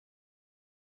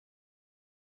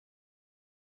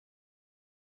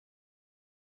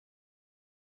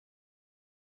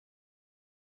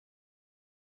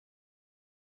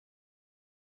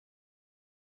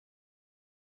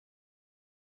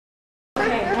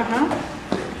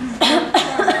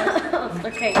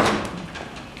Okay.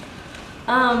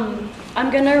 I'm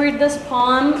gonna read this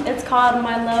poem. It's called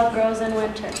My Love Grows in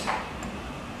Winter.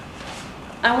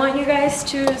 I want you guys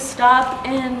to stop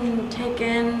and take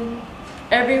in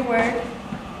every word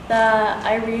that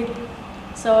I read.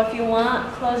 So if you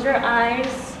want, close your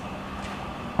eyes,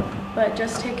 but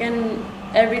just take in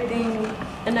everything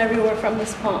and every word from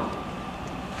this poem.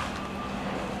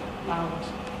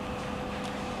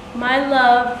 My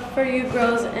love for you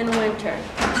grows in winter,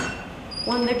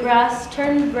 when the grass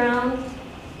turns brown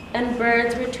and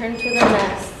birds return to their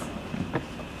nests.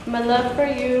 My love for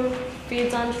you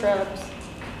feeds on shrubs.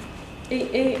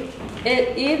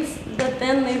 It eats the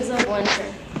thin leaves of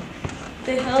winter.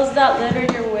 The hills that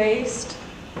litter your waist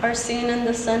are seen in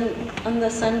the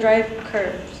sun-dried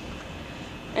curves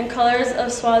and colors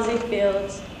of Swazi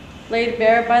fields laid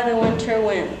bare by the winter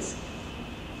winds.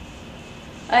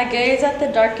 I gaze at the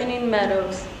darkening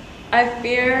meadows. I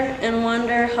fear and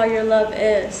wonder how your love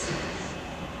is.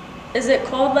 Is it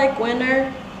cold like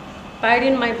winter,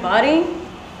 biting my body?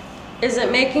 Is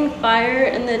it making fire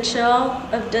in the chill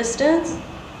of distance?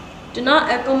 Do not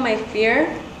echo my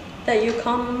fear that you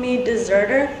call me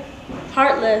deserter,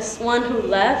 heartless one who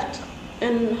left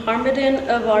in harmony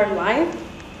of our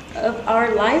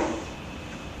life.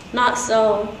 Not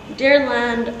so, dear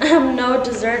land, I am no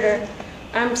deserter.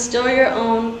 I'm still your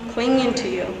own, clinging to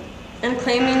you, and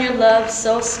claiming your love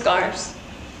so scarce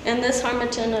in this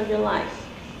harmattan of your life.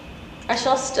 I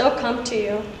shall still come to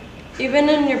you, even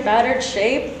in your battered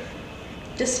shape,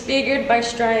 disfigured by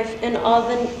strife and all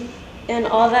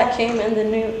that came in the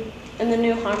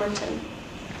new harmattan.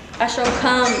 I shall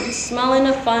come, smelling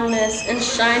of fondness and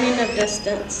shining of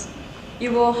distance.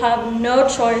 You will have no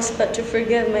choice but to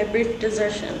forgive my brief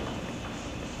desertion.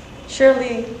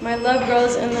 Surely my love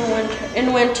grows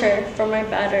in winter for my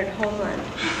battered homeland.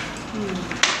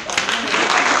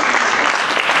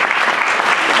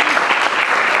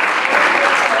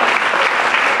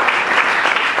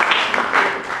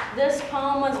 This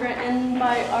poem was written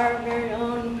by our very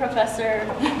own professor,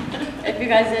 if you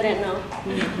guys didn't know.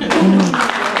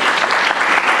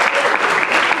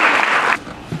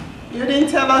 You didn't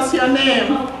tell us your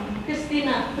name. Oh,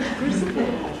 Christina.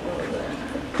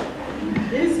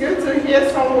 It's good to hear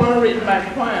someone read my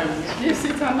poem. It gives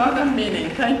it another meaning.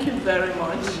 Thank you very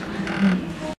much.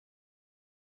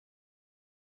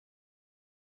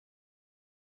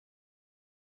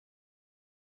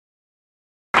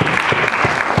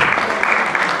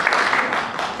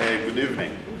 Good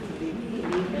evening.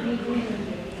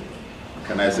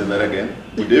 Can I say that again?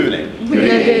 Good evening. Good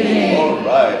evening. All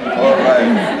right, all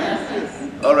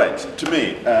right. All right, to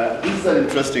me, this is an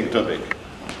interesting topic,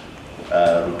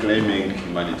 reclaiming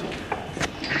humanity.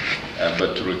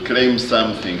 But to reclaim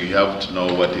something, you have to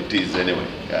know what it is anyway,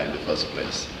 in the first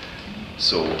place.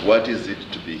 So what is it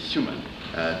to be human?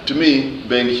 To me,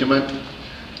 being human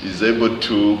is able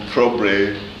to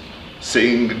probably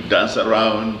sing, dance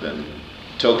around, and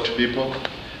talk to people.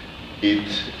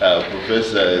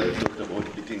 Professor talked about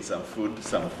eating some food,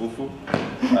 some fufu,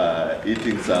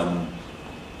 eating some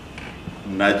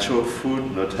natural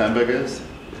food, not hamburgers.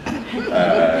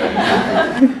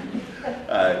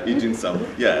 Eating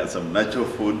some natural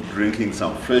food, drinking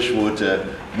some fresh water,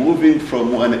 moving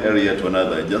from one area to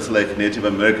another, just like Native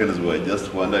Americans were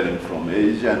just wandering from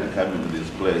Asia and coming to this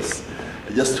place,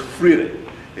 just freely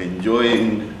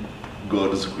enjoying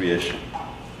God's creation.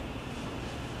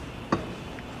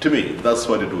 To me, that's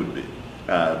what it would be,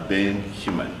 being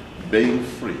human, being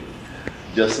free,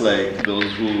 just like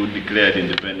those who declared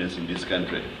independence in this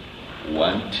country,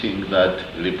 wanting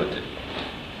that liberty.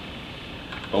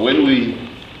 But when we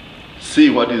see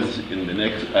what is in the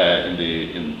next,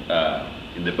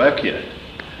 in the backyard,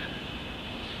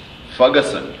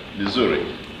 Ferguson, Missouri,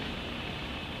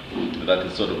 that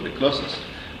is sort of the closest,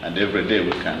 and every day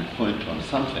we can point on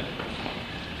something.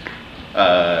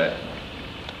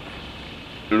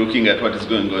 Looking at what is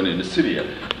going on in Syria,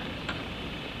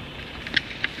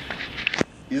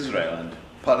 Israel and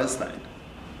Palestine,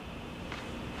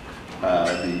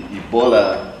 the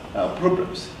Ebola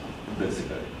problems,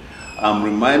 basically. I'm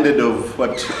reminded of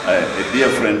what a dear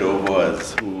friend of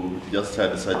ours who just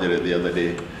had surgery the other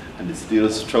day and is still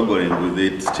struggling with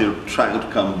it, still trying to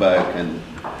come back and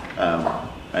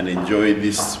enjoy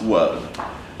this world.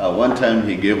 One time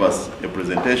he gave us a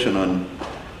presentation on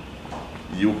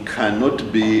you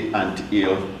cannot be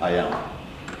until I am.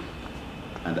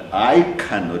 And I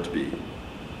cannot be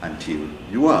until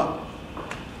you are.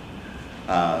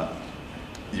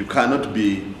 You cannot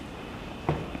be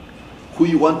who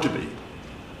you want to be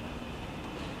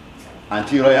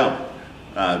until I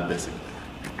am, basically.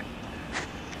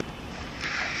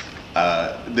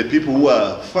 the people who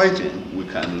are fighting, we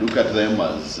can look at them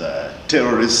as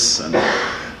terrorists, and,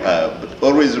 but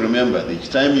always remember that each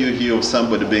time you hear of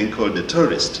somebody being called a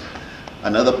terrorist,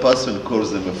 another person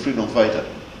calls them a freedom fighter.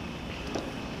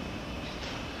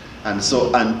 And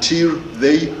so until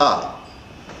they are,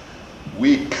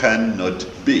 we cannot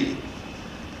be.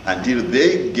 Until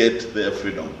they get their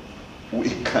freedom, we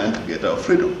can't get our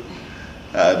freedom,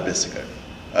 basically.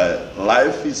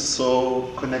 Life is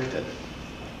so connected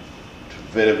to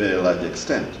a very, very large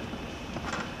extent.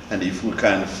 And if we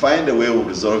can find a way of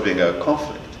resolving our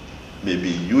conflict, maybe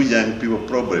you young people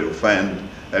probably will find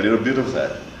a little bit of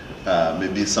that,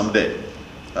 maybe someday,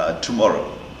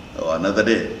 tomorrow, or another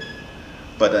day.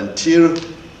 But until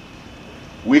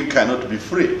we cannot be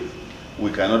free,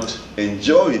 we cannot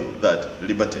enjoy that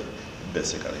liberty,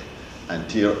 basically,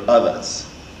 until others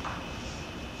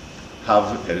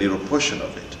have a little portion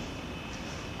of it.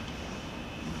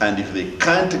 And if they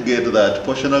can't get that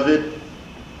portion of it,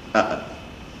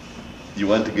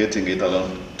 you aren't getting it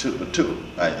alone too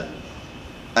either.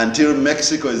 Until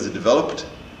Mexico is developed,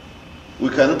 we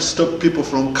cannot stop people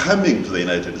from coming to the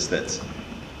United States.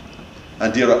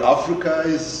 Until Africa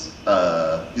is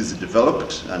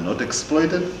developed and not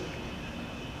exploited,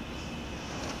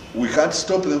 we can't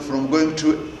stop them from going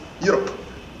to Europe,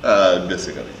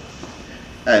 basically.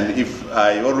 And if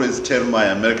I always tell my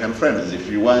American friends,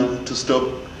 if you want to stop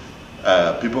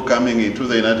people coming into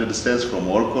the United States from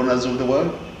all corners of the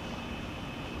world,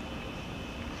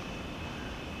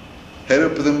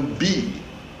 help them be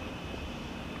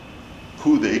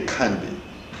who they can be.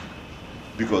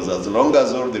 Because as long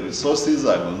as all the resources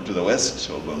are going to the West,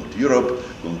 or going to Europe,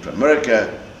 going to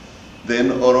America,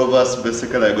 then all of us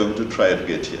basically are going to try to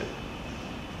get here.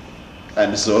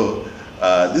 And so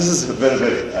this is very,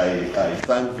 very, I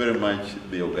thank very much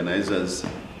the organizers,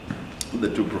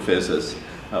 the two professors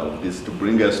of this, to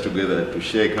bring us together to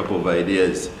share a couple of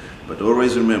ideas. But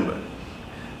always remember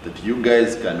that you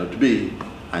guys cannot be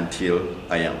until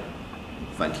I am.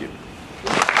 Thank you.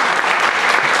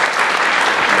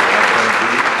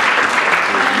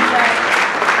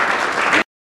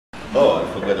 Oh,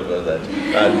 I forgot about that.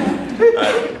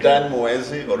 Dan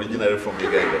Mwezi, originally from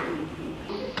Uganda.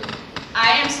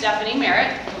 I am Stephanie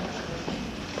Merritt,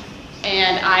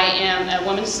 and I am a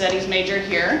women's studies major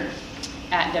here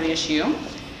at WSU.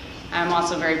 I'm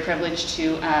also very privileged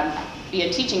to be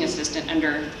a teaching assistant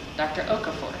under Dr.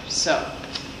 Okafor, so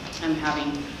I'm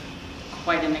having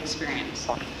quite an experience.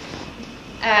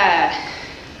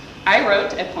 I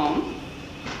wrote a poem,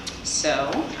 so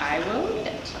I will read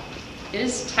it. It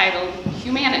is titled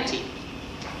Humanity.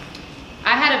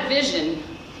 I had a vision,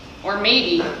 or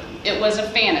maybe it was a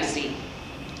fantasy.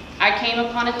 I came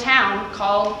upon a town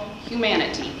called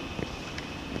Humanity.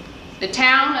 The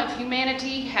town of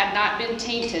humanity had not been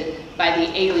tainted by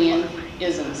the alien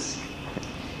isms.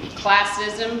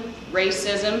 Classism,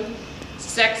 racism,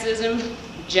 sexism,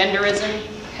 genderism,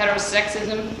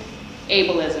 heterosexism,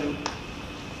 ableism.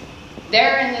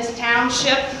 There in this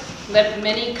township lived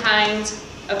many kinds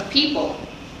of people.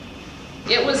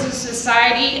 It was a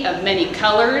society of many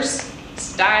colors,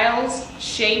 styles,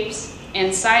 shapes,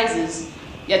 and sizes,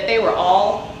 yet they were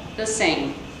all the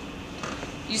same.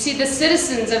 You see, the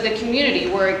citizens of the community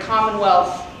were a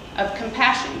commonwealth of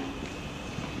compassion.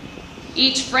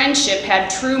 Each friendship had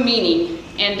true meaning,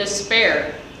 and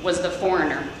despair was the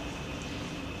foreigner.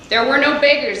 There were no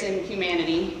beggars in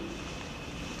humanity,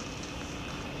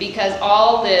 because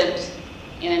all lived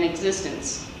in an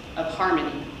existence of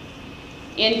harmony.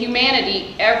 In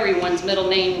humanity, everyone's middle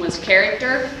name was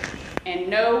character, and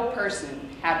no person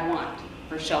had want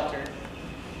for shelter.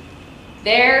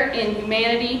 There in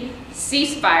humanity,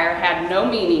 ceasefire had no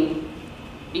meaning,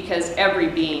 because every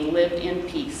being lived in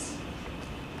peace.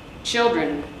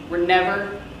 Children were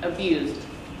never abused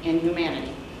in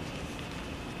humanity.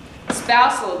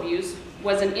 Spousal abuse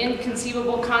was an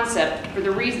inconceivable concept for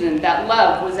the reason that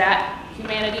love was at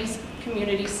humanity's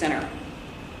community center.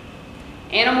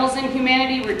 Animals in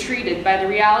humanity were treated by the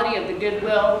reality of the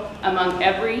goodwill among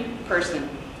every person.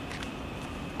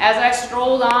 As I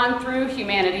strolled on through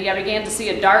humanity, I began to see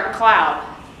a dark cloud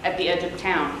at the edge of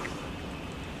town.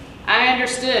 I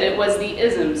understood it was the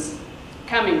isms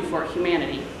coming for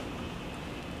humanity.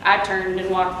 I turned and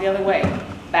walked the other way,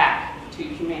 back to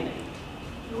humanity.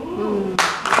 Ooh.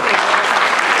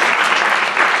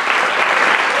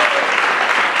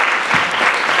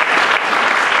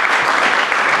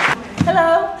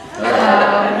 Hello.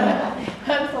 Hello.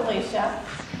 I'm Felicia,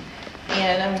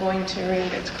 and I'm going to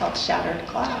read, it's called Shattered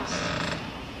Glass.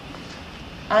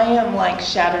 I am like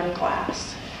shattered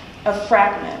glass, a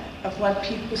fragment of what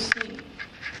people see,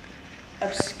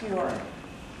 obscure,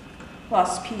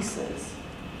 lost pieces,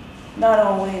 not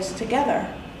always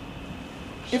together.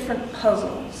 Different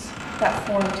puzzles that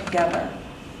form together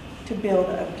to build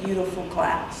a beautiful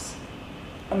glass.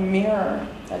 A mirror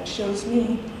that shows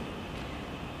me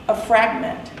a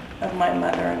fragment of my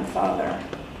mother and father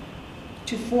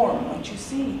to form what you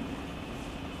see.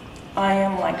 I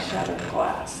am like shattered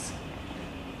glass,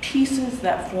 pieces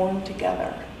that form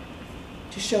together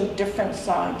to show different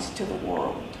sides to the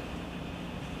world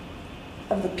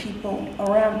of the people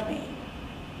around me.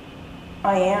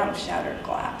 I am shattered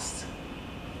glass,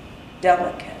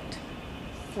 delicate,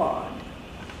 flawed,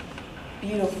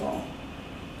 beautiful,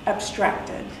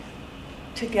 abstracted,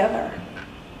 together,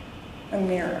 a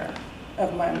mirror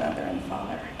of my mother and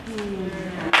father.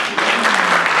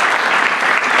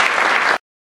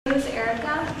 My name is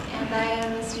Erica, and I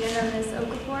am a student of Ms.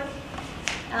 Okafor.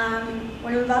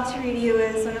 What I'm about to read you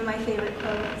is one of my favorite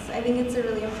quotes. I think it's a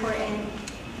really important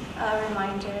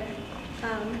reminder.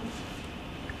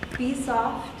 Be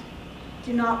soft.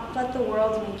 Do not let the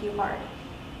world make you hard.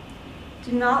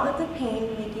 Do not let the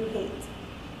pain make you hate.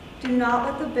 Do not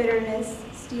let the bitterness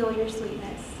steal your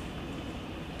sweetness.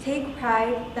 Take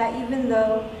pride that even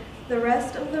though the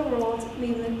rest of the world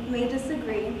may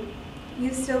disagree,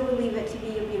 you still believe it to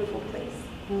be a beautiful place.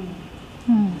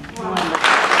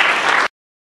 Wow.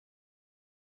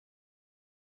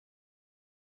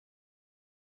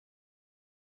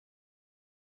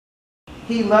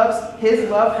 His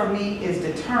love for me is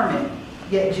determined,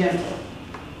 yet gentle.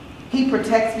 He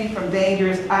protects me from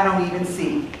dangers I don't even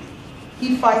see.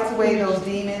 He fights away those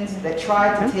demons that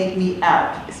try to take me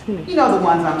out. You know the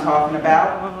ones I'm talking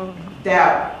about.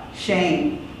 Doubt,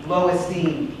 shame, low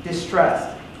esteem,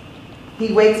 distrust.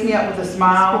 He wakes me up with a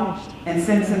smile and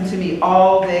sends them to me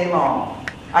all day long.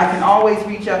 I can always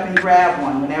reach up and grab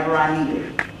one whenever I need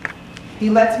it. He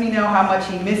lets me know how much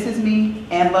he misses me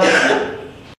and loves me.